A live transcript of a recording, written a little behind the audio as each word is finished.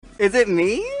Is it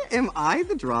me? Am I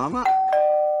the drama?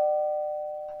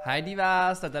 Hi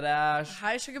divás, tady Dáš.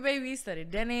 Hi Sugar Babies, tady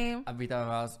Danny. A vítáme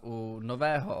vás u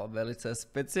nového, velice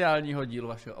speciálního dílu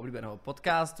vašeho oblíbeného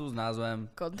podcastu s názvem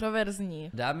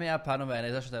Kontroverzní. Dámy a pánové,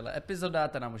 než začne tato epizoda,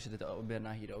 tak nám můžete to objednat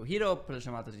na Hero,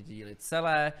 protože máte ty díly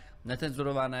celé,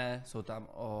 necenzurované, jsou tam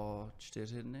o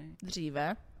 4 dny.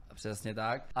 Dříve. Přesně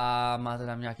tak. A máte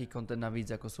tam nějaký content navíc,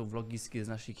 jako jsou vlogisky z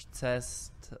našich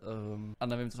cest. A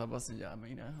nevím, co tam vlastně děláme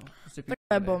jiného. Prostě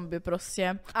Takové bomby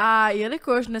prostě. A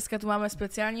jelikož dneska tu máme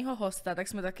speciálního hosta, tak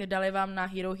jsme také dali vám na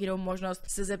Hero možnost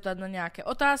se zeptat na nějaké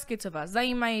otázky, co vás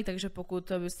zajímají, takže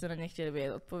pokud byste na ně chtěli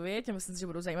vědět odpověď, a myslím si, že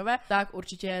budou zajímavé, tak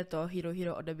určitě to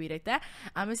Hero odebírejte.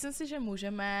 A myslím si, že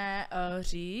můžeme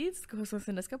říct, koho jsme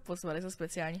si dneska pozvali za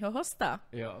speciálního hosta.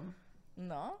 Jo.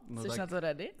 No, jsi na to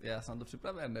ready? Já jsem to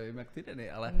připraven, nevím jak ty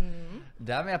Danny, ale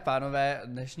dámy a pánové,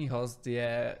 dnešní host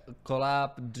je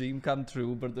collab Dream Come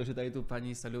True, protože tady tu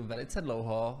paní sleduju velice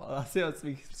dlouho, asi od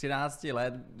svých 13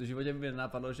 let. V životě mi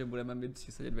nenapadlo, že budeme mít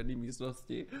 3 sedět v jedné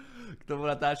místnosti k tomu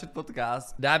natáčet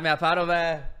podcast. Dámy a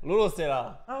pánové,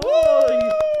 Lulusila! Ahoj!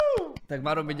 Tak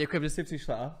Maro, mi děkuji, že jsi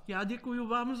přišla. Já děkuji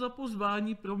vám za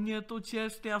pozvání, pro mě je to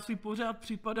čest, já si pořád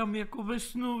připadám jako ve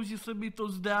snu, že se mi to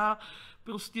zdá,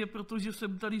 prostě protože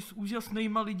jsem tady s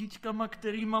úžasnýma lidičkama,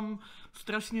 který mám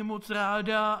strašně moc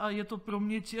ráda a je to pro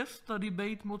mě čest tady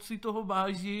bejt, moc si toho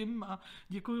vážím a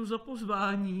děkuji za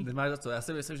pozvání. Nemáš za co, já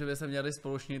si myslím, že bychom měli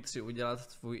společně 3 udělat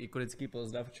tvůj ikonický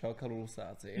pozdrav čauka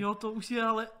Lulusáci. Jo, to už je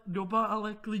ale doba,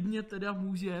 ale klidně teda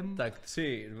můžem. Tak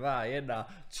 3, 2, 1.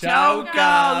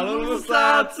 Čauka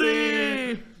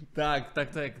Lulusáci!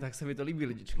 Tak se mi to líbí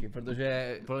lidičky,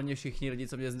 protože podle mě všichni lidi,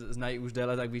 co mě znají už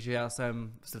déle, tak ví, že já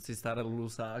jsem v srdci starý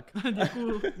Lulusák.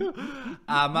 Děkuju.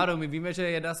 A Maro, my víme, že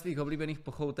jedna z svých oblíbených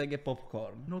pochoutek je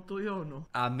popcorn. No to jo, no.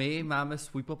 A my máme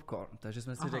svůj popcorn, takže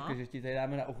jsme si řekli, že ti tady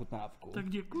dáme na ochutnávku. Tak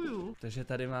děkuju. Takže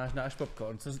tady máš náš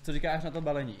popcorn. Co říkáš na to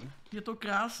balení? Je to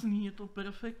krásný, je to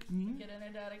perfektní.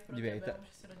 Jeden dárek pro Dívej,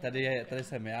 tebe, tady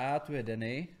jsem já, tu je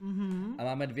Danny a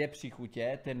máme 2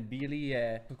 příchutě, ten bílý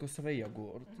je kokosový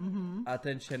jogurt a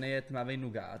ten černý je tmavý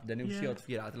nugát. Danny už si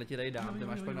otvírá, tyhle ti tady dám, ty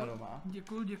máš pak na doma.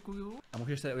 Děkuju. A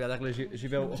můžeš tady udělat takhle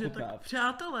živou ochutnávku. Tak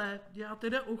přátelé, já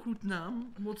teda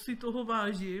ochutnám, moc si toho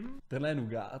vážím. Tenhle je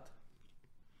nugát.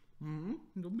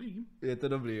 Dobrý. Je to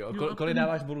dobrý, jo. Kolik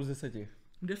dáváš bodů z 10?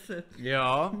 10.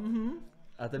 Jo.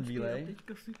 A ten Já bílej?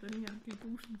 teďka si tady nějaký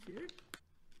kousíček.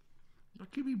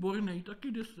 Taky výborný,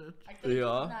 taky 10. A který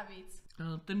Jo. navíc?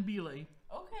 Ten bílej.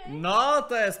 Okay. No,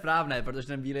 to je správné, protože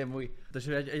ten bílej je můj.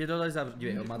 Takže je to tady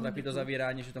dívej, má takový to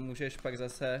zavírání, že to můžeš pak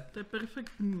zase To je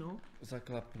perfektní, no.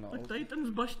 zaklapnout. Tak tady ten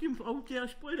zbaštím v autě,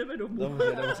 až pojedeme domů.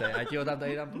 Dobře, já ti ho tam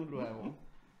tady dám půl druhému.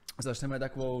 Začneme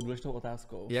takovou důležitou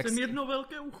otázkou. Jsem jedno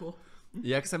velké ucho.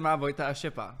 Jak se má Vojta a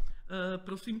Štěpa?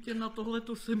 Prosím tě, na tohle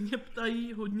to se mě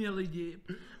ptají hodně lidi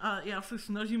a já se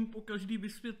snažím po každý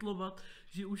vysvětlovat,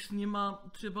 že už s nima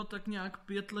třeba tak nějak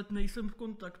 5 let nejsem v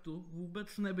kontaktu,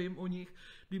 vůbec nevím o nich,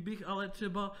 kdybych ale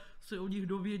třeba se o nich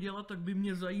dověděla, tak by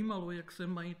mě zajímalo, jak se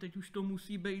mají, teď už to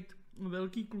musí být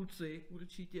velký kluci,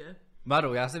 určitě.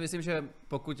 Maru, já si myslím, že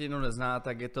pokud tě jenom nezná,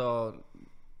 tak je to,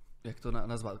 jak to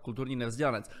nazvat, kulturní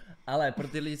nevzdělanec. Ale pro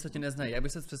ty lidi, co tě neznají, jak by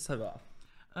se představila?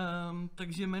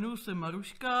 Takže jmenuji se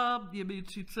Maruška, je mi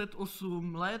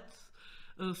 38 let,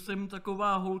 jsem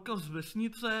taková holka z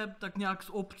vesnice, tak nějak z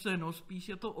obce, no spíš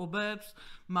je to obec,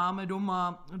 máme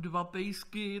doma 2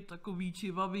 pejsky, takový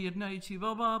čivavy, jedna je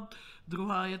čivava,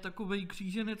 druhá je takovej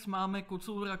kříženec, máme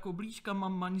kocoura koblíčka,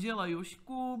 mám manžela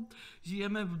Jošku,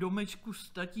 žijeme v domečku s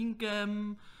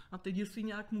tatínkem. A teď jestli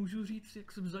nějak můžu říct,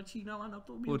 jak jsem začínala na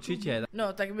tom YouTube. Určitě.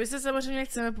 No, tak my se samozřejmě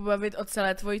chceme pobavit o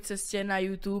celé tvojí cestě na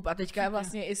YouTube a teďka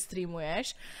vlastně i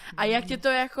streamuješ. A jak tě to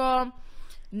jako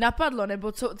napadlo,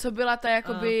 nebo co byla ta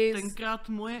jakoby... Tenkrát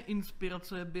moje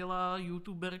inspirace byla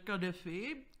youtuberka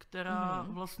Defi, která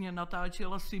vlastně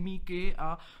natáčela simíky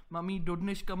a mám jí do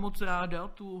dneška moc ráda,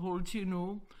 tu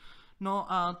holčinu.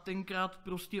 No a tenkrát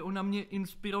prostě ona mě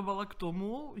inspirovala k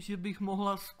tomu, že bych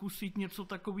mohla zkusit něco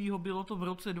takového, bylo to v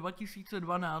roce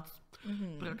 2012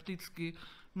 prakticky.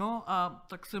 No a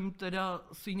tak jsem teda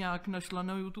si nějak našla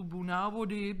na YouTube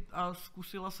návody a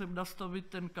zkusila jsem nastavit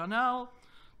ten kanál,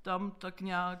 tam tak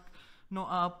nějak.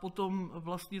 No a potom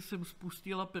vlastně jsem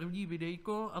spustila první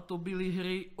videjko a to byly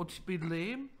hry od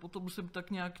Špidly. Potom jsem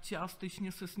tak nějak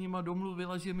částečně se s nima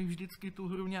domluvila, že mi vždycky tu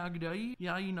hru nějak dají.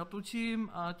 Já ji natočím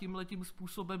a tímhletím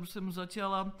způsobem jsem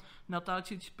začala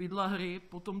natáčet Špidla hry.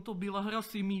 Potom to byla hra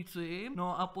Simíci.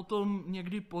 No a potom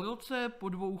někdy po roce, po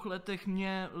 2 letech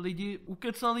mě lidi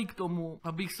ukecali k tomu,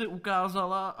 abych se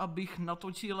ukázala, abych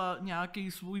natočila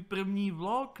nějaký svůj první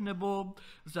vlog nebo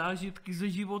zážitky ze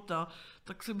života.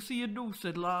 tak jsem si jednou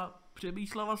sedla,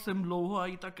 přemýšlela jsem dlouho a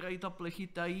i ta krajita plechy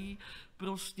tají,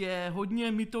 prostě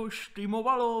hodně mi to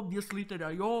štimovalo, jestli teda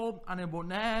jo, anebo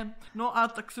ne. No a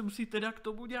tak jsem si teda k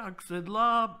tomu nějak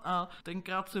sedla a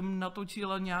tenkrát jsem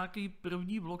natočila nějaký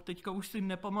první vlog, teďka už si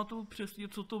nepamatuju přesně,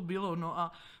 co to bylo, no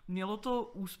a mělo to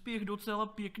úspěch, docela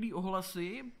pěkný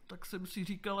ohlasy, tak jsem si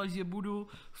říkala, že budu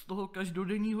z toho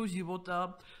každodenního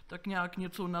života tak nějak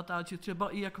něco natáčet, třeba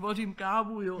i jak vařím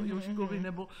kávu, jo, Jožkovi,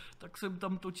 nebo tak jsem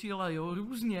tam točila, jo,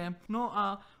 různě. No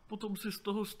a potom se z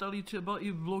toho staly třeba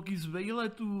i vlogy z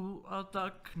vejletů a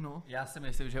tak, no. Já si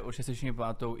myslím, že už si všichni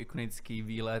pamatují ikonický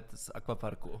výlet z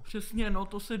akvaparku. Přesně, no,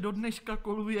 to se do dneška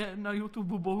koluje na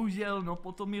YouTube, bohužel, no,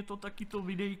 potom je to taky to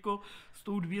videjko s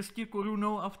tou 200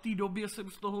 korunou a v té době jsem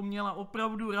z toho měla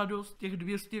opravdu radost, těch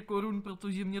 200 korun,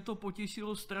 protože mě to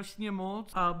potěšilo strašně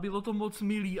moc a bylo to moc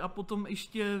milý a potom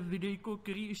ještě videjko,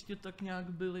 který ještě tak nějak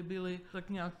byly, tak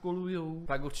nějak kolujou.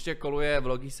 Pak určitě koluje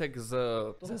vlogísek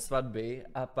ze svatby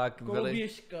a pak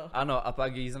Koloběžka. Ano, a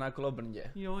pak jízda na kolo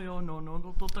Brně. Jo,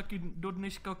 no, to taky do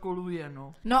dneška koluje,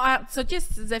 no. No a co tě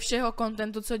ze všeho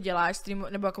kontentu, co děláš, streamu,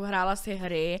 nebo jako hrála si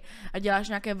hry a děláš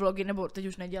nějaké vlogy, nebo teď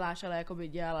už neděláš, ale jakoby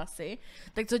dělala si,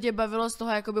 tak co tě bavilo z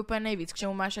toho jakoby úplně nejvíc, k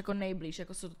čemu máš jako nejblíž,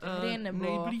 jako jsou to ty hry, nebo...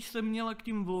 Nejblíž jsem měla k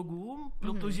tím vlogům,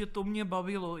 protože to mě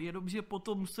bavilo, jenomže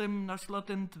potom jsem našla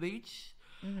ten Twitch,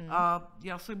 a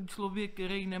já jsem člověk,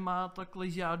 který nemá takhle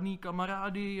žádný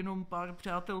kamarády, jenom pár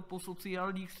přátel po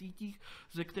sociálních sítích,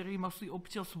 se kterými si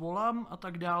občas volám a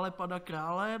tak dále, pada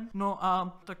krále. No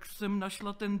a tak jsem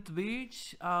našla ten Twitch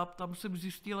a tam jsem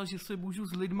zjistila, že se můžu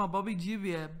s lidma bavit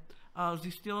živě. A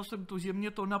zjistila jsem to, že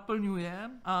mě to naplňuje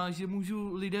a že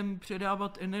můžu lidem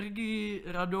předávat energii,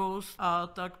 radost a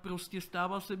tak prostě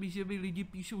stává se mi, že mi lidi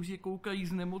píšou, že koukají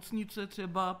z nemocnice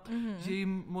třeba, že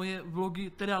jim moje vlogy,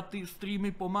 teda ty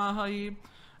streamy pomáhají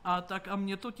a tak a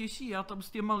mě to těší, já tam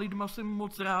s těma lidma jsem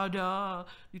moc ráda a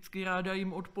vždycky ráda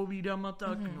jim odpovídám a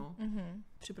tak, no.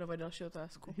 Připravuj další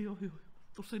otázku. Jo.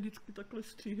 To se vždycky takhle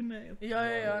stříhne. Jo.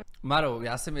 Maru,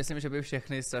 já si myslím, že by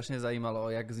všechny strašně zajímalo,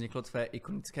 jak vzniklo tvé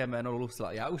ikonické jméno Lulusilou.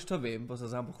 Já už to vím, protože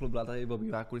jsem pochlubila tady v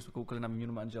obýváku, když jsme koukali na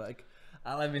výměnu manželek,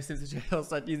 ale myslím si, že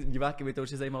ostatní diváky by to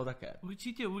určitě zajímalo také.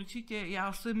 Určitě.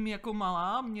 Já jsem jako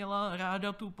malá měla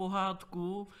ráda tu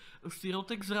pohádku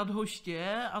Sirotek z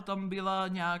Radhoště a tam byla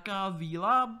nějaká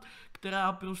víla,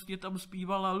 která prostě tam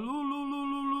zpívala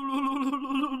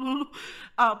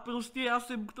a prostě já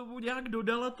jsem k tomu nějak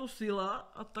dodala to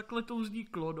sila a takhle to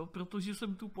vzniklo, no, protože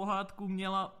jsem tu pohádku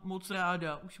měla moc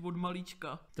ráda, už od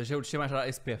malička. Takže určitě máš ráda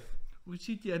i zpěv.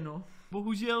 Určitě, no.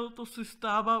 Bohužel to se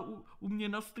stává u mě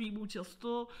na streamu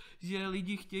často, že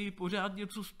lidi chtějí pořád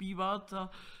něco zpívat a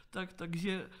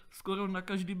takže skoro na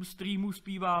každém streamu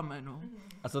zpíváme, no.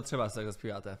 A co třeba se tak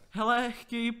zaspíváte? Hele,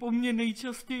 chtějí po mně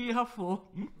nejčastěji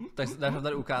hafo. Tak dáš nám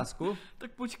tady ukázku?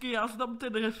 Tak počkej, já znám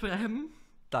ten refrém.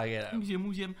 Tak je. Takže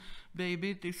můžem,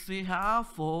 baby ty jsi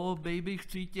háfo, baby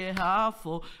chci tě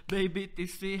háfo, baby ty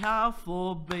jsi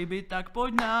háfo, baby tak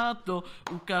pojď na to,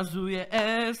 ukazuje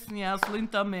esně a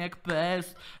slintám jak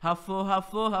pes,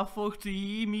 hafo, chci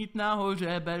jí mít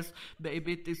nahoře bez,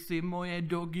 baby ty jsi moje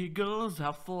doggy girls,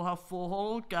 hafo,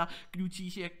 holka,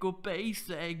 kručíš jako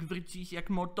pejsek, vrčíš jak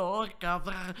motorka,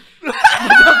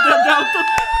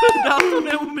 dál to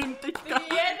neumím teďka.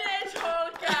 Ty jedeš,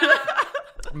 holka!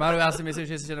 Maru, já si myslím,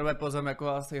 že si tě nové pozvem jako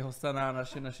asi hosta na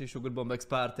naši Sugar Bombex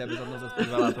Party, aby za mnou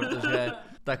zaspívala, protože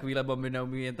takovýhle bomby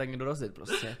neumí jen tak někdo rozjet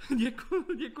prostě.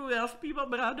 Děkuju, já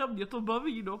zpívám ráda, mě to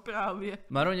baví, no právě.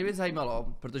 Maru, mě by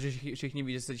zajímalo, protože všichni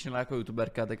ví, že jsi začínala jako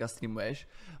youtuberka, teďka streamuješ,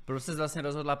 proč jsi vlastně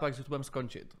rozhodla pak s YouTubem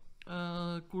skončit?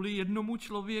 Kvůli jednomu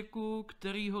člověku,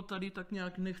 kterýho tady tak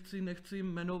nějak nechci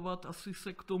jmenovat, asi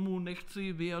se k tomu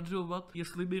nechci vyjadřovat,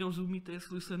 jestli by rozumíte,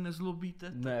 jestli se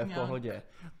nezlobíte. Ne, v pohodě.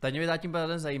 Tak mě by tím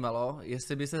pádem zajímalo,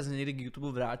 jestli by se někdy k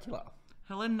YouTube vrátila.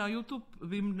 Hele, na YouTube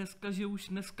vím dneska, že už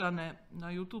dneska ne. Na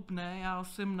YouTube ne, já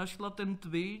jsem našla ten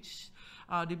Twitch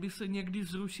a kdyby se někdy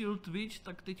zrušil Twitch,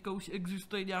 tak teďka už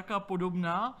existuje nějaká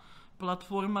podobná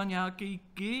platforma, nějaký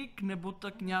Kick, nebo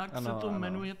tak nějak se to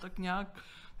jmenuje, tak nějak.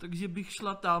 Takže bych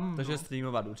šla tam. Takže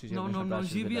streamovat určitě. No,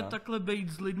 živě takhle bejt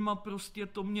s lidma, prostě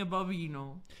to mě baví,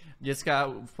 no.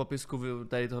 Děcka, v popisku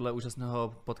tady tohle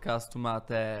úžasného podcastu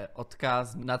máte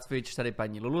odkaz na Twitch tady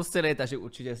paní Lulusilou, takže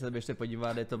určitě se běžte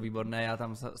podívat, je to výborné, já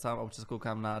tam sám občas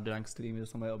koukám na drunk streamy, to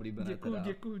jsou moje oblíbené.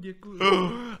 Děkuju.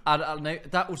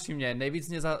 Ta upřímně, nejvíc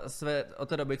mě od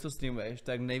té doby, co streamuješ,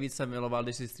 tak nejvíc jsem miloval,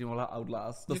 když jsi streamovala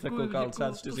Outlast, to jsem koukal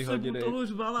třeba 4 hodiny. To jsem u toho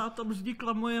řvala a tam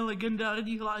vznikla moje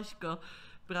legendární hláška.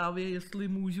 Právě jestli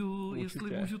můžu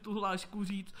tu hlášku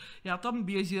říct. Já tam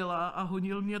běžela a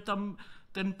honil mě tam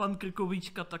ten pan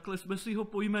Krkovička, takhle jsme si ho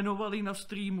pojmenovali na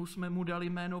streamu, jsme mu dali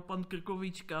jméno pan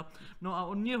Krkovička. No a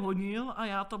on mě honil a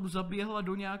já tam zaběhla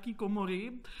do nějaký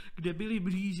komory, kde byly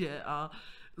blíže a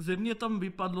ze mě tam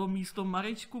vypadlo místo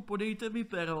Marečku, podejte mi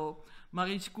pero,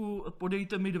 Marečku,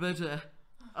 podejte mi dveře.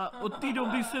 A od té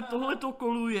doby se tohleto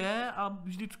koluje a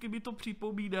vždycky mi to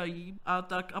připomínají.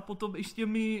 A potom ještě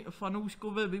mi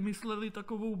fanouškové vymysleli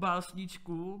takovou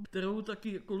básničku, kterou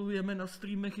taky kolujeme na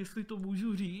streamech, jestli to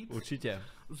můžu říct. Určitě.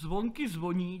 Zvonky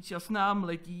zvoní, čas nám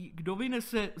letí, kdo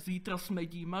vynese zítra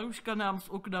smetí, Maruška nám z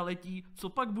okna letí, co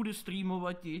pak bude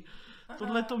streamovati.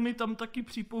 Tohle to mi tam taky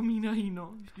připomínají,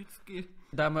 no, vždycky.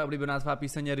 Ta moje oblíbená tvá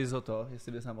píseň je Risotto,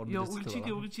 jestli bys nám odvysvětlovala.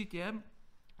 Jo, určitě.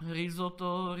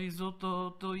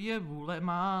 Risotto, to je vůle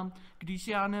má, když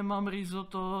já nemám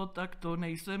risotto, tak to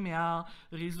nejsem já.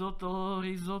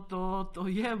 Risotto, to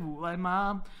je vůle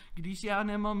má, když já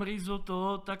nemám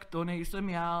risotto, tak to nejsem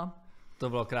já. To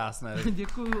bylo krásné.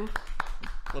 Děkuju.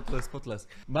 Potles.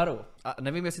 Maru, a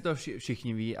nevím, jestli to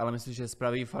všichni ví, ale myslím, že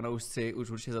spraví fanoušci už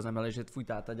určitě zaznamenali, že tvůj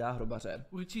táta dělá hrobaře.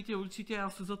 Určitě, já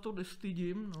se za to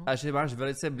nestydím. No. A že máš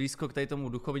velice blízko k tomu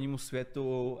duchovnímu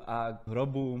světu a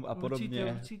hrobům a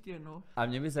podobně. Určitě, no. A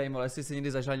mě by zajímalo, jestli jsi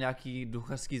někdy zažil nějaký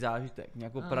duchařský zážitek,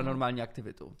 nějakou paranormální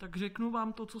aktivitu. Tak řeknu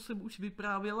vám to, co jsem už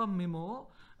vyprávěla mimo,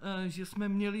 že jsme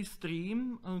měli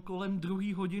stream kolem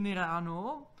 2 hodiny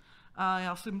ráno, a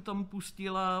já jsem tam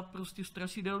pustila prostě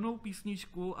strašidelnou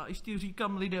písničku a ještě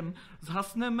říkám lidem,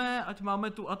 zhasneme, ať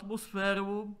máme tu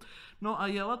atmosféru. No a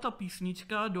jela ta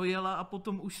písnička, dojela a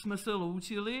potom už jsme se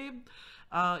loučili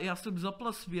a já jsem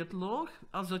zapla světlo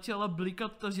a začala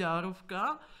blikat ta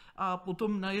žárovka a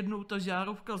potom najednou ta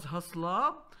žárovka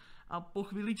zhasla a po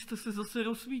chviličce se zase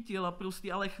rozsvítila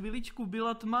prostě, ale chviličku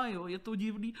byla tma, jo, je to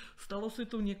divný, stalo se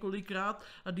to několikrát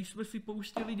a když jsme si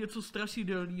pouštěli něco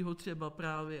strašidelného třeba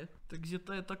právě, takže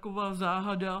to je taková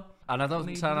záhada. A na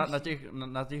tom třeba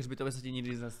na těch hřbitovech se ti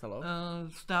nikdy nic nestalo?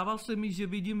 Stává se mi, že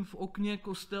vidím v okně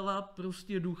kostela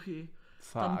prostě duchy.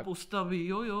 Fakt. Tam postaví,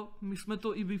 jo, my jsme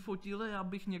to i vyfotili, já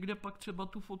bych někde pak třeba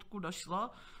tu fotku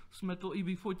našla, jsme to i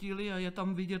vyfotili a je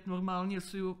tam vidět normálně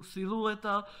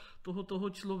silueta toho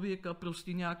člověka,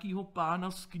 prostě nějakýho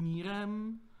pána s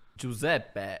knírem.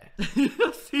 Giuseppe.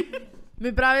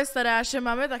 My právě s Tadášem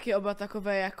máme taky oba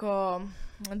takové jako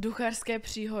duchařské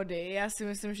příhody. Já si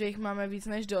myslím, že jich máme víc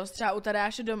než dost. Třeba u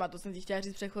Tadáše doma, to jsem ti chtěla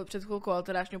říct před chvilkou, ale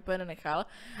Tadáš mě úplně nenechal.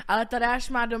 Ale Tadáš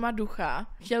má doma ducha.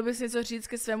 Chtěl bys něco říct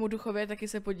ke svému duchově, taky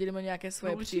se podělím o nějaké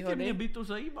svoje příhody. Mě by to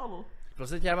zajímalo.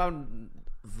 Prostě já mám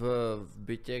v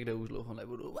bytě, kde už dlouho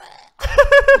nebudu.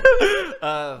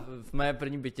 V mé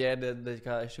první bytě, kde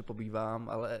teďka ještě pobývám,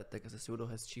 ale teďka se si do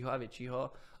hezčího a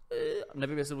většího.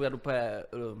 Nevím, jestli budu dělat úplně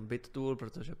byt tour,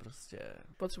 protože prostě...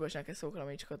 Potřebuješ nějaké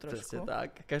soukromíčko trošku. Přesně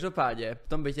tak. Každopádně, v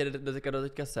tom bytě, kde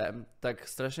teďka jsem, tak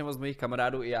strašně moc mojich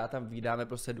kamarádů i já tam vídáme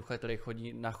prostě ducha, který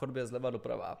chodí na chodbě zleva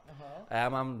doprava. Aha. A já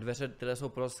mám dveře, které jsou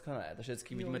prozkané, takže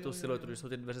vždycky vidíme tu siluetu, když jsou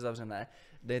ty dveře zavřené.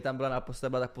 Kde tam byla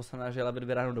naposledy tak poslaná, že jela ve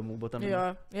 2 ráno domů, bo tam... Jo,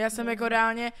 já jsem jako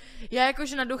reálně, já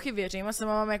jakože na duchy věřím a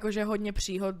sama mám jakože hodně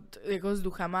příhod jako s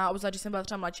duchama, obzvlášť, když jsem byla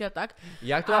třeba mladší a tak.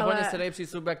 Jak to má hodně stejný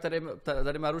přístup, jak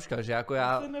tady Maruška, že jako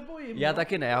já se nebojím, já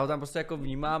taky ne, já ho tam prostě jako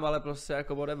vnímám, ale prostě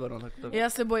jako whatever, no, tak to... Já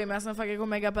se bojím, já jsem fakt jako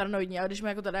mega paranoidní, ale když mi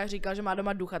jako tady říkal, že má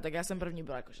doma ducha, tak já jsem první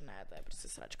byla jako, že ne, to je prostě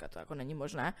sračka, to jako není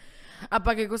možné. A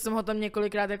pak jako jsem ho tam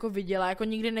několikrát jako viděla, jako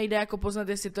nikdy nejde jako poznat,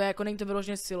 jestli to je jako není to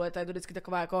vyloženě silueta, je to vždycky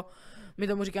taková jako, my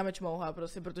tomu říkáme čmouha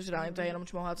prostě, protože reálně to je jenom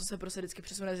čmouha, co se prostě vždycky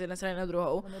přesune z jedné strany na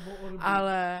druhou.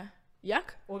 Ale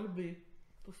jak? Orby.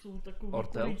 To jsou takové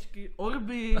Ortel? kuličky.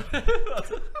 Orby.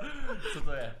 Co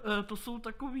to je? To jsou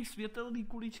takové světelné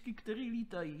kuličky, které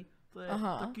lítají. To je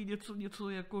taky něco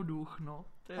jako duch, no.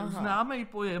 To je známý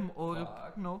pojem orb,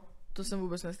 no. To jsem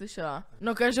vůbec neslyšela.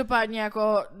 No každopádně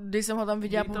jako, když jsem ho tam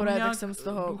viděla poprvé, tak jsem z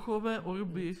toho... duchové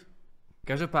orby.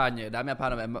 Každopádně, dámy a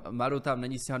pánové, Maru tam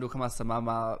není s těma duchama sama,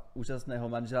 má úžasného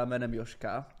manžela jménem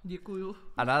Joška. Děkuju.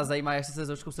 A nás zajímá, jak jste se s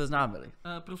Joškou seznámili.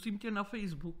 Prosím tě, na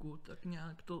Facebooku, tak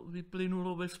nějak to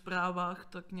vyplynulo ve zprávách,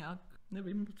 tak nějak,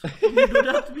 nevím, co tomu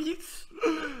dodat víc.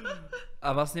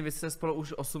 A vlastně vy jste spolu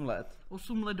už 8 let.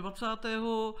 8 let,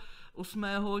 28.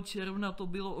 června to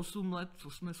bylo 8 let, co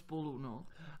jsme spolu, no.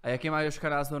 A jaký má Joška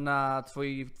názor na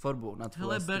tvoji tvorbu, na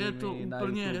tvoje streamy, bere to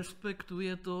úplně, YouTube?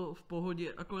 respektuje to v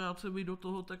pohodě, akorát se mi do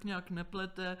toho tak nějak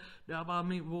neplete, dává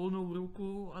mi volnou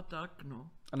ruku a tak, no.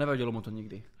 A nevadilo mu to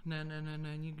nikdy? Ne,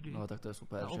 nikdy. No tak to je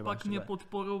super, že opak máš mě tebe.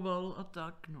 podporoval a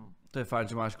tak, no. To je fajn,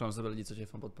 že máš kolem sebe lidi, co tě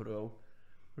fakt podporujou.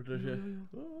 Protože...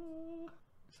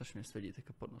 Strašně mě svědí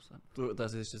teďka pod nosem. To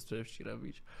asi ještě s předevčírem,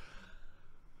 víš.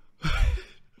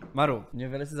 Maru, mě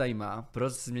velice zajímá,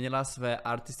 proč jsi změnila své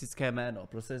artistické jméno,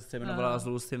 proč jsi se jmenovala z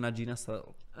Lulusilou na Gina Salil?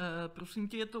 Prosím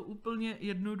tě, je to úplně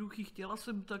jednoduchý, chtěla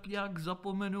jsem tak nějak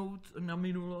zapomenout na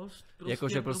minulost.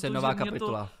 Jakože prostě nová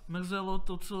kapitola. Mě to mrzelo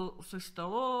to, co se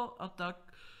stalo a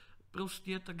tak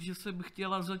prostě, takže jsem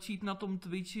chtěla začít na tom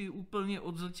Twitchi úplně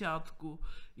od začátku.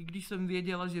 I když jsem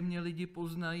věděla, že mě lidi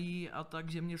poznají a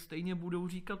tak, že mě stejně budou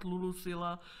říkat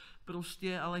Lulusila,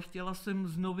 prostě, ale chtěla jsem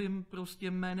s novým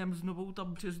prostě jménem, s novou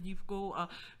tam přezdívkou a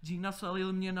Gina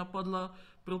Salil mě napadla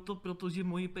protože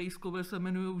moji pejskové se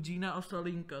jmenují Gina a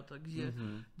Salinka, takže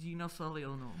Gina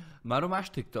Salil, no. Maru, máš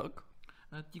TikTok?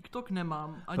 TikTok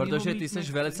nemám. Ani protože ty jsi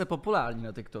velice populární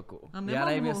na TikToku. Já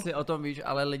nevím, jestli o tom víš,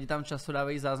 ale lidi tam často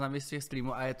dávají záznamy z těch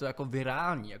streamů a je to jako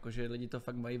virální, jakože lidi to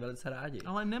fakt mají velice rádi.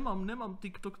 Ale nemám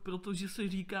TikTok, protože se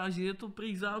říká, že je to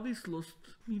prý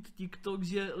závislost mít TikTok,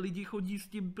 že lidi chodí s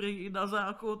tím prý i na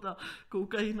záchod a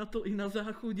koukají na to i na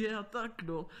záchodě a tak,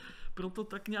 no. Proto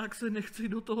tak nějak se nechci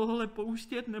do tohohle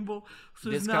pouštět, nebo se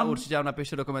Dneska určitě vám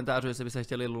napište do komentářů, jestli by se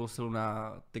chtěli Lulusilu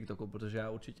na TikToku, protože já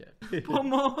určitě.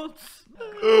 Pomoc!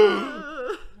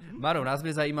 Maru, nás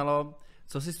by zajímalo,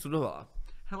 co jsi studovala?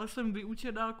 Hele, jsem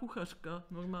vyučená kuchařka,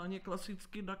 normálně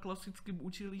klasicky na klasickém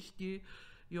učilišti.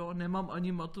 Jo, nemám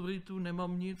ani maturitu,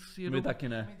 nemám nic. Jenom, my taky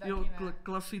ne. Jo,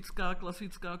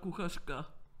 klasická kuchařka.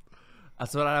 A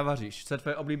co ráda vaříš? Co je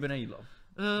tvoje oblíbené jídlo?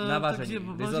 Na vaření,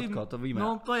 risotto, to víme.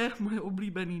 No, to je moje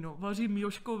oblíbený, no. Vařím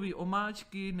jožkový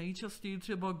omáčky, nejčastěji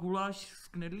třeba guláš s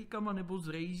knedlíkama nebo s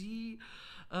rejží.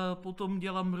 Potom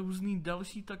dělám různý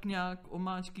další tak nějak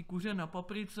omáčky kuře na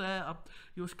paprice a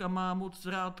Jožka má moc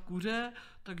rád kuře,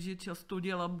 takže často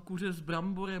dělám kuře s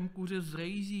bramborem, kuře s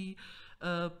rejží.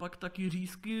 Pak taky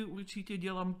řízky určitě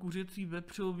dělám kuřecí,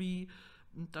 vepřový,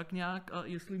 tak nějak, a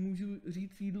jestli můžu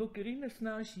říct jídlo, který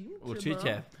nesnáším třeba.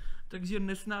 Určitě. Takže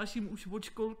nesnáším už od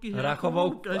školky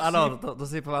hrachovou kaši. Ano, to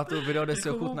si pamatuju video, kde si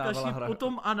ochutnávala hrachovou.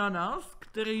 Potom ananas,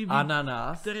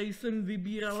 který jsem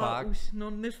vybírala. Fakt? Už, no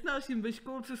nesnáším ve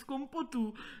školce z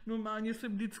kompotu. Normálně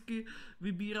jsem vždycky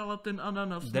vybírala ten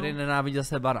ananas. Který nenávidí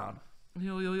zase banán.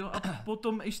 Jo, a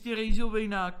potom ještě rejžovej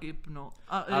nákyp, no.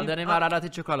 Ale Dany má ráda ty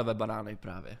čokoládové banány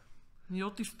právě.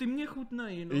 Jo, ty mě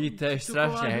chutnají, no. Jí, to je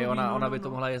strašně, hej, ona by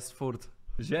to mohla jíst furt.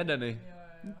 Že, Dany?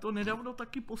 To nedávno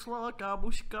taky poslala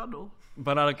kámoška, no.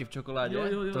 Banánky v čokoládě?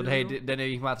 Jo. To Dany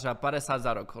jich má třeba 50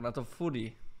 za rok, ona to furt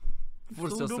jí.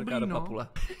 Furt se ostrká do papule.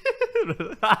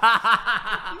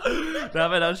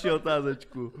 Dáme další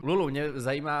otázečku. Lulu, mě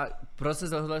zajímá, proč se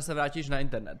rozhodla, že se vrátíš na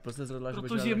internet?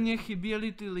 Protože mě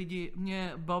chyběli ty lidi,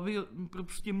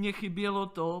 mě chybělo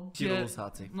to, že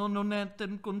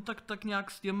ten kontakt tak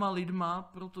nějak s těma lidma,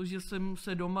 protože jsem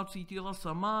se doma cítila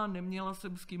sama, neměla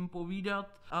jsem s kým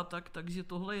povídat a takže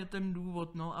tohle je ten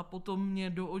důvod, no. A potom mě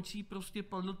do očí prostě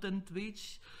padl ten Twitch,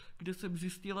 kde jsem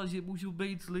zjistila, že můžu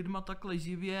být s lidma takhle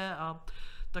živě a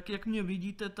tak jak mě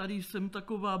vidíte, tady jsem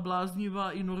taková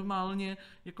bláznivá i normálně,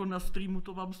 jako na streamu,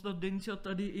 to vám snad Denča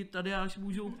tady i Tadeáš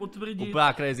můžou potvrdit.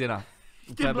 Úplná crazyna,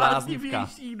 úplně bláznivka.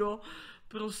 No.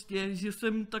 Prostě, že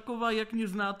jsem taková, jak mě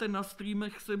znáte na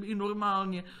streamech, jsem i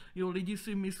normálně. Jo, lidi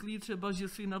si myslí třeba, že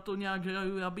si na to nějak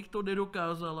hraju, já bych to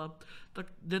nedokázala. Tak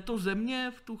jde to ze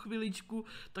mě v tu chviličku,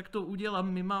 tak to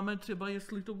udělám. My máme třeba,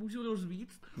 jestli to můžu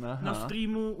rozvíct, na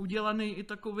streamu udělaný i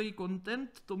takovej content,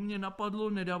 to mě napadlo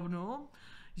nedávno,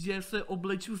 že se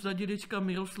obleču za dědečka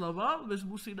Miroslava,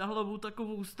 vezmu si na hlavu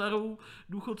takovou starou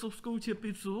důchodcovskou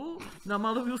čepicu,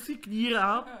 namaluju si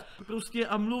kníra prostě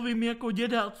a mluvím jako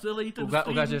děda celý ten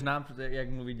stream. Ukážeš nám, jak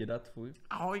mluví děda tvůj?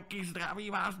 Ahojky, zdraví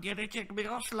vás dědeček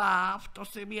Miroslav, to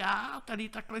jsem já, tady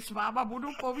takhle s váma budu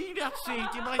povídat si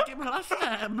tím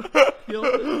hlasem. Jo.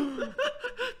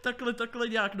 takhle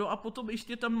nějak, no a potom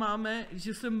ještě tam máme,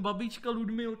 že jsem babička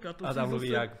Ludmilka. To a tam mluví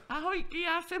jak? Ahojky,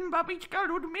 já jsem babička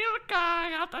Ludmilka,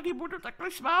 já tady budu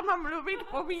takhle s váma mluvit,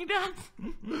 povídat.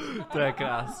 To je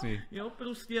krásný. Jo,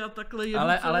 prostě a takhle jedu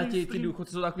ale ti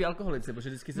důchodci jsou takový alkoholici, protože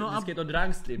vždycky je to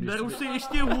drunk stream. Beru si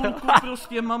ještě hůlku,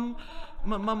 prostě mám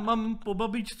po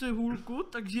babičce hůlku,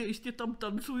 takže ještě tam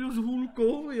tancuju s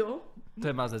hůlkou, jo. To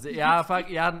je mazec. Já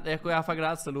fakt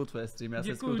rád sleduju tvoje streamy, já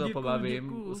se u toho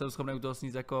pobavím, jsem schopný u toho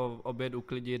sníst jako oběd,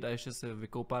 uklidit a ještě se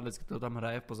vykoupat, vždycky to tam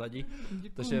hraje v pozadí,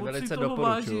 takže velice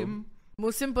doporučuji.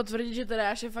 Musím potvrdit, že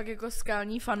teda je fakt jako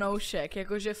skalní fanoušek,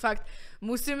 jakože fakt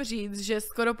musím říct, že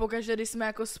skoro pokaždé, když jsme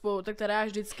jako spolu, tak teda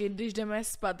vždycky, když jdeme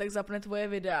spát, tak zapne tvoje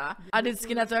videa a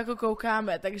vždycky na to jako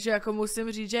koukáme, takže jako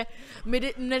musím říct, že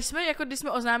my, když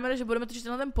jsme oznámili, že budeme točit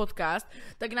ten podcast,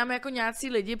 tak nám jako nějací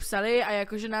lidi psali a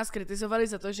jakože nás kritizovali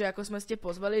za to, že jako jsme si tě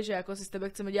pozvali, že jako si s tebe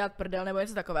chceme dělat prdel nebo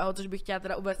něco takového, což bych chtěla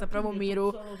teda uvést na pravou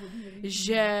míru,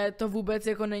 že to vůbec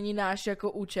jako není náš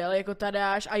jako účel, jako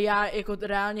Tadeáš a já jako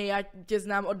reálně tě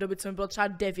znám od doby, co mi bylo třeba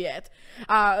 9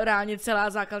 a reálně celá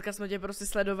základka jsme tě prostě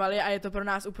sledovali a je to pro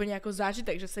nás úplně jako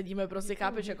zážitek, že sedíme prostě,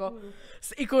 chápeš, jako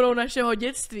s ikonou našeho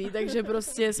dětství, takže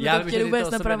prostě jsme to chtěli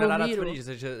uvést na pravou míru.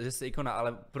 Že jsi ikona,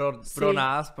 ale pro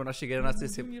nás, pro naši generaci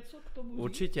si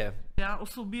určitě. Já o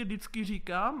sobě vždycky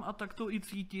říkám, a tak to i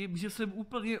cítím, že jsem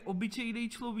úplně obyčejný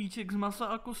človíček z masa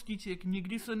a kostiček.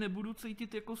 Nikdy se nebudu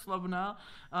cítit jako slavná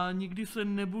a nikdy se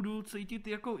nebudu cítit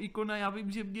jako ikona. Já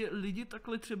vím, že mě lidi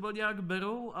takhle třeba nějak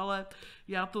berou, ale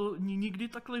já to nikdy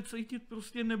takhle cítit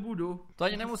prostě nebudu. To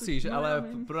ani nemusíš, ale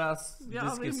pro nás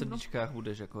vždycky v srdíčkách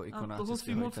budeš jako ikona. A toho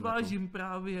si moc vážím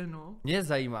právě, no. Mě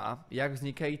zajímá, jak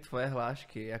vznikají tvoje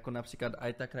hlášky, jako například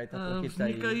aj tak rajta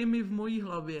pochytají. Vznikají mi v mojí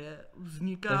hlavě.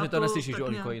 Takže to neslyšíš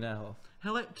o nikoho jiného.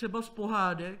 Hele, třeba z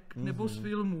pohádek nebo z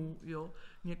filmů, jo.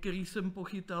 Některý jsem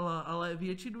pochytala, ale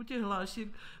většinu těch hlášek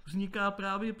vzniká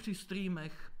právě při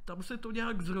streamech. Tam se to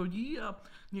nějak zrodí a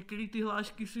některé ty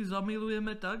hlášky si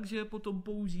zamilujeme tak, že je potom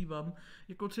používám.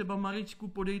 Jako třeba Maričku,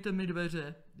 podejte mi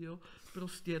dveře, jo.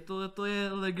 Prostě to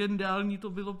je legendální, to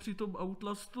bylo při tom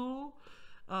Outlastu.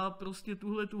 A prostě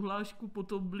tu hlášku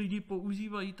potom lidi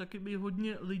používají, taky mi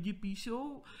hodně lidi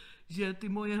píšou, že ty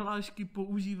moje hlášky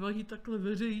používají takhle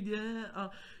veřejně a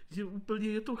že úplně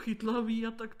je to chytlavý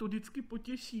a tak to vždycky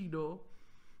potěší, no.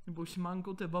 Nebo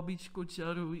šmanko, te babičko,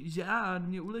 čaruj, žán,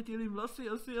 mě uletěly vlasy,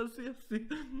 asi,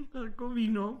 takový,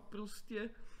 no, prostě.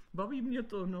 Baví mě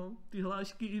to, no, ty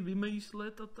hlášky i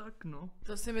vymýšlet a tak, no.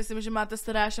 To si myslím, že máte s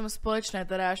Tadášem společné.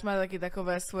 Tadáš má taky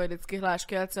takové svoje vždycky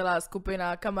hlášky a celá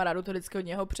skupina kamarádů to vždycky od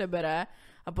něho přebere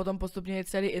a potom postupně je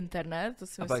celý internet. To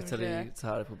si a myslím, pak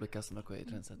celá republika jsem takový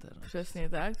trendsetter. No. Přesně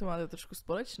tak, to máte trošku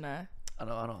společné.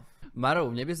 Ano.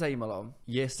 Maru, mě by zajímalo,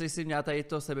 jestli jsi měla tady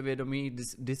to sebevědomí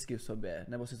vždycky v sobě,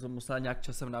 nebo jsi to musela nějak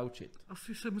časem naučit?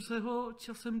 Asi jsem se ho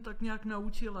časem tak nějak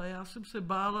naučila. Já jsem se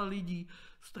bála lidí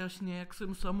strašně, jak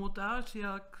jsem samotář,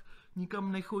 jak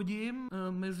nikam nechodím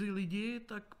mezi lidi,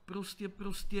 tak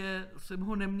prostě jsem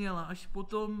ho neměla. Až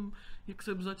potom, jak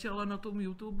jsem začala na tom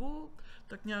YouTube,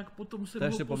 tak nějak potom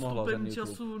jsem ho postupem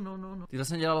času, no. Ty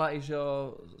vlastně dělala i, že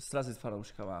jo, srazy s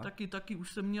fanouškama. Taky,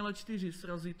 už jsem měla 4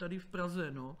 srazy tady v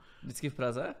Praze, no. Vždycky v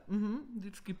Praze?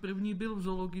 Vždycky první byl v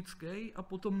Zoologické a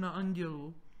potom na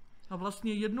Andělu. A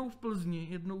vlastně jednou v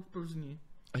Plzni.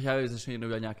 A já bych začal jednou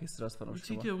dělat nějaký sraz s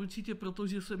fanouškama. Určitě,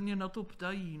 protože se mě na to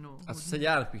ptají, no. A co se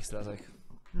dělá na těch srazech?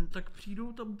 Tak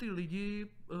přijdou tam ty lidi,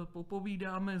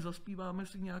 popovídáme, zaspíváme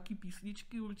si nějaký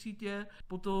písničky určitě,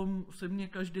 potom se mě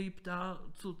každý ptá,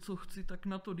 co chci, tak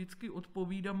na to vždycky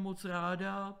odpovídám moc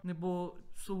ráda, nebo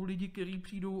jsou lidi, kteří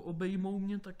přijdou, obejmou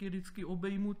mě, tak je vždycky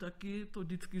obejmu taky, to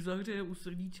vždycky zahřeje u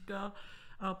srdíčka.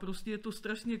 A prostě je to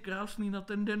strašně krásný, na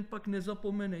ten den pak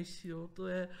nezapomeneš, jo, to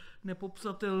je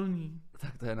nepopsatelný.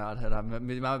 Tak to je nádhera,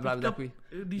 my máme právě takový,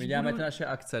 my děláme ty naše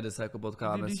akce, kde se jako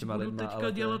potkáváme s těma lidma. Když budu teďka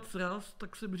dělat sraz,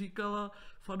 tak jsem říkala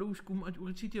fanouškům, ať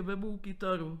určitě vemou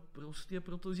kytaru, prostě,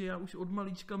 protože já už od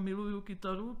malička miluju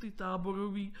kytaru, ty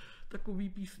táborový takový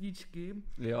písničky.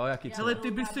 Jo, jaký ale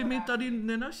ty by si mi tady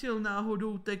nenašel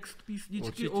náhodou text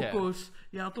písničky Okoš.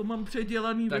 Já to mám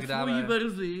předělaný tak ve svojí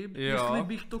verzi, jestli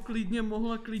bych to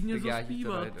mohla klidně tak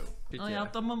zaspívat. A já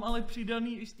tam mám ale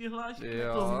přidaný ještě hlášky.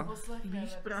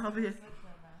 Víš právě.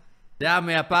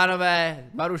 Dámy a pánové,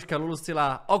 Maruška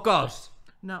Lulusilá, Okoš!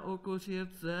 Na Okoš je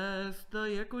cesta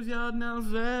jako žádná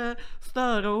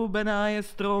cesta, roubená je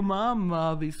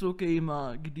stromama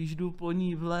vysokýma, když jdu po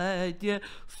ní v létě,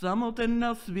 samoten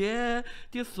na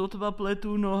světě, sotva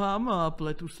pletu nohama,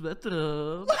 pletu svetr.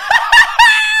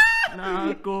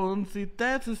 Na konci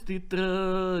té cesty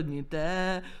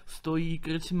trnité stojí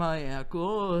krčma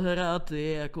jako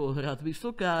hrad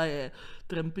vysoká je.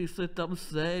 Trampy se tam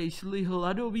sešli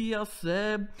hladoví a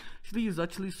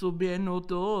začali sobě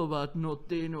notovat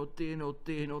noty.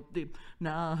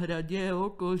 Na hradě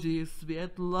Okoži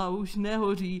světla už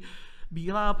nehoří,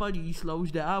 bílá padí šla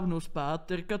už dávno spát,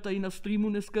 Terka tady na streamu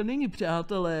dneska není,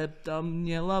 přátelé, tam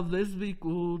měla ve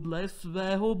zvyku dle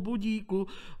svého budíku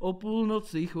o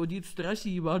půlnoci chodit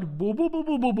strašívat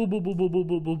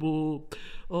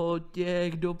o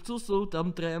těch dob, co jsou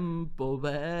tam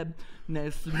trampové,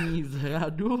 nesmí z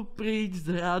hradu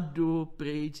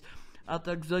pryč. A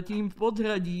tak zatím v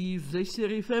podhradí se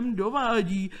šerifem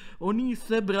dovádí, on jí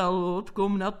sebral od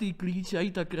komnaty klíč a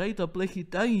i tak rajta plechy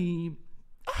tají.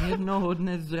 Jednoho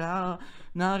dne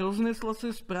zrána roznesla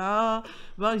se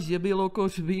zpráva, že byl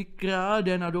Okoš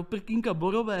vykráden a do prkínka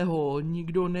borového.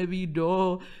 Nikdo neví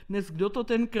kdo to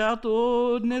tenkrát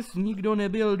odnes, nikdo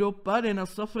nebyl dopaden na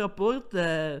Safra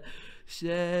Porte.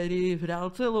 Šerif hrál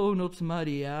celou noc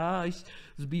mariáš,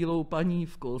 s bílou paní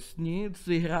v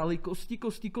kostnici hráli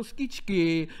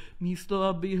kostičky. Místo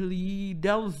aby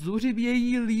hlídal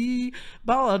zuřivějí lí,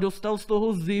 Bala dostal z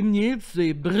toho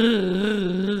zimnici.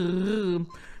 Brrrr.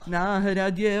 Na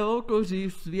hradě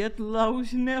okoří světla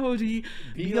už nehoří,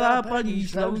 bílá paní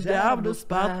šla už dávno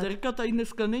spát. Terka tady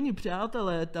dneska není,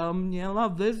 přátelé, tam měla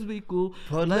ve zvyku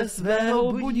podle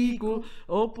svého budíku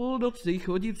o půlnoci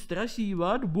chodit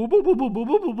strašívat.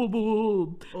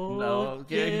 No,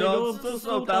 těch noc, co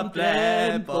jsou tam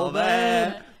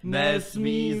tempové,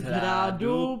 nesmí z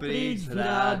hradu pryč.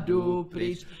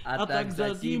 A tak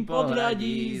zatím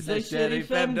podhradí se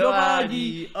šerifem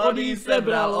dovádí, on jí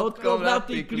sebral od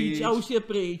komnaty klíč a už je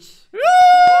pryč.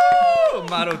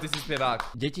 Maru, ty jsi zpěvák.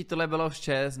 Děti, tohle bylo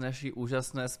vše z naší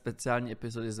úžasné speciální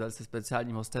epizody s velice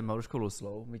speciálním hostem Maruškou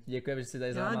Lulusilou. My ti děkujeme, že jsi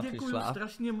tady za náma přišla. Já děkuji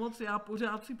strašně moc, já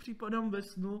pořád si připadám ve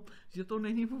snu, že to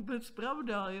není vůbec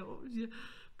pravda, jo, že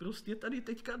prostě tady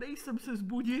teďka nejsem, se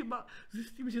zbudím a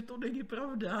zjistím, že to není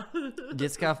pravda.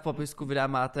 Děcka, v popisku videa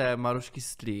máte Marušky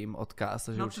stream, odkaz.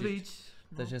 Na Twitch.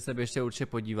 Takže se běžte určitě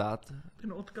podívat.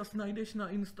 Ten odkaz najdeš na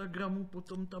Instagramu,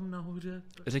 potom tam nahoře.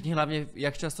 Řekni hlavně,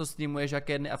 jak často streamuješ,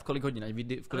 jaké dny a v kolik hodin,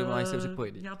 v kolik máš se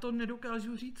připojit. Já to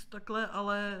nedokážu říct takhle,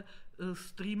 ale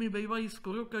streamy bývají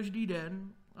skoro každý den.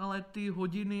 Ale ty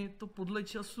hodiny, to podle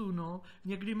času, no.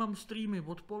 Někdy mám streamy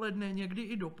odpoledne, někdy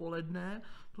i dopoledne.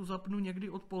 To zapnu někdy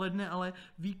odpoledne, ale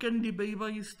víkendy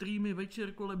bývají streamy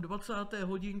večer kolem 20.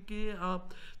 hodinky a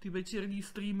ty večerní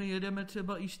streamy jedeme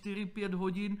třeba i 4-5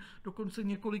 hodin. Dokonce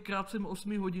několikrát jsem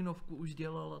 8hodinovku už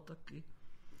dělala taky.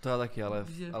 To já taky,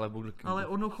 ale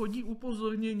ono chodí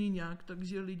upozornění nějak,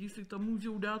 takže lidi si tam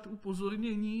můžou dát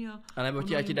upozornění. A nebo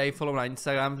ti dají follow na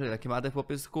Instagram, který taky máte v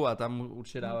popisku a tam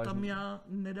určitě dáváš. No, tam já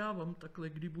nedávám takhle,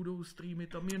 kdy budou streamy,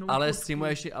 tam jenom ale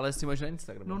streamuješ na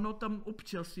Instagramu. No tam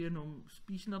občas jenom,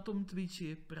 spíš na tom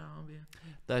Twitchi právě.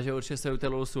 Takže určitě sledujte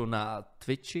Lulusilu na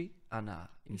Twitchi a na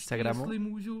Instagramu. Jestli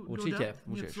můžu určitě, dodat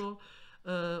můžeš. něco.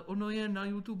 Ono je na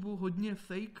YouTube hodně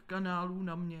fake kanálů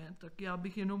na mě, tak já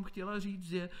bych jenom chtěla říct,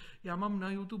 že já mám na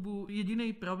YouTube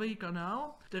jediný pravý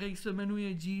kanál, který se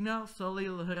jmenuje Gina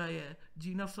Salil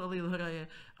hraje.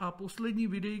 A poslední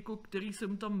videjko, který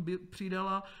jsem tam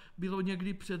přidala, bylo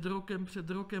někdy před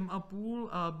rokem a půl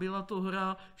a byla to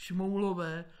hra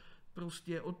Šmoulové.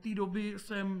 Prostě od té doby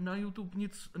jsem na YouTube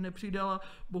nic nepřidala.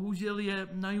 Bohužel je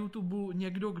na YouTube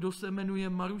někdo, kdo se jmenuje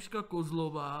Maruška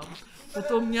Kozlová.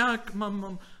 Potom nějak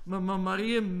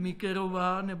Marie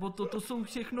Mikerová, nebo to jsou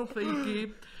všechno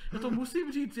fejky. Já to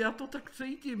musím říct, já to tak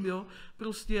cítím, jo.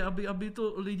 Prostě, aby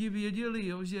to lidi věděli,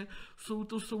 jo, že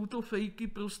jsou to fejky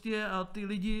prostě a ty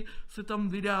lidi se tam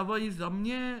vydávají za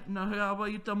mě,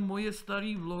 nahrávají tam moje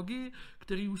staré vlogy,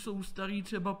 které už jsou starý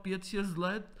třeba 5-6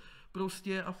 let.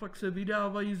 Prostě a fakt se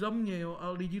vydávají za mě, jo, a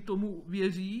lidi tomu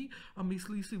věří a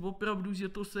myslí si opravdu, že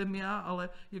to jsem já, ale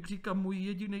jak říkám, můj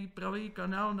jediný pravý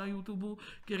kanál na YouTube,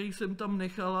 který jsem tam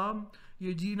nechala,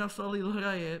 je Gina Salil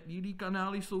hraje, jiný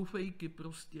kanály jsou fejky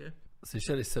prostě.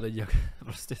 Slyšeli se lidi, jak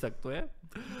prostě tak to je?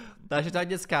 Takže tak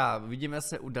děcka, vidíme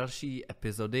se u další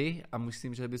epizody a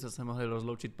myslím, že byste se mohli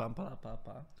rozloučit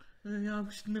pápa. Já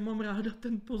už nemám ráda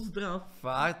ten pozdrav.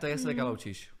 Fakt? To je se taká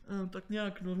loučíš. Tak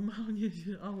nějak normálně,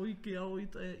 že ahojky, ahoj,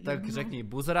 to je tak jedno. Řekni,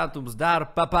 buzerátům zdar,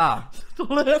 papa.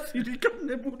 Tohle asi říkat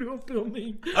nebudu,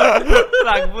 promiň.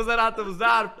 Tak buzerátům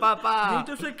zdar, papa.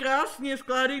 Mějte se krásně,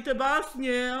 skládejte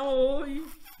básně, ahoj.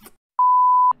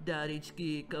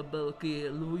 Dárečky, kabelky,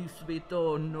 Louis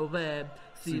Vuitton, nové,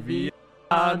 si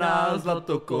na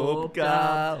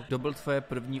zlatokopka. Kdo byl tvoje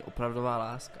první opravdová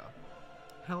láska?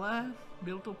 Hele,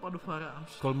 byl to pan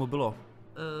Farář. Kolik mu bylo?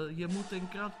 Jemu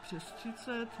tenkrát přes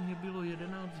 30, mě bylo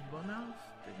 11,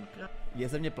 12, tenkrát. Je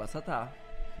země placatá?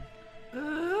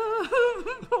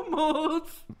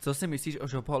 Moc. Co si myslíš o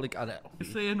Shopaholic Adele? Mně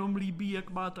se jenom líbí, jak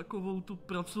má takovou tu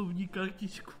pracovní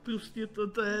kartičku, prostě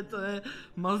to je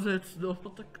mazec, no.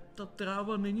 Tak ta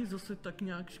tráva není zase tak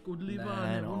nějak škodlivá,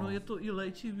 ne, no. Ono je to i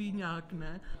léčivý nějak,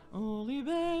 ne?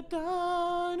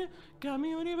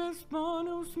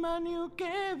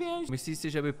 Myslíš si,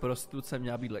 že by prostituce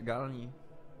měla být legální?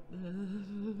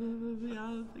 Já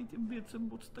těm věcem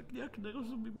moc tak nějak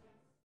nerozumím.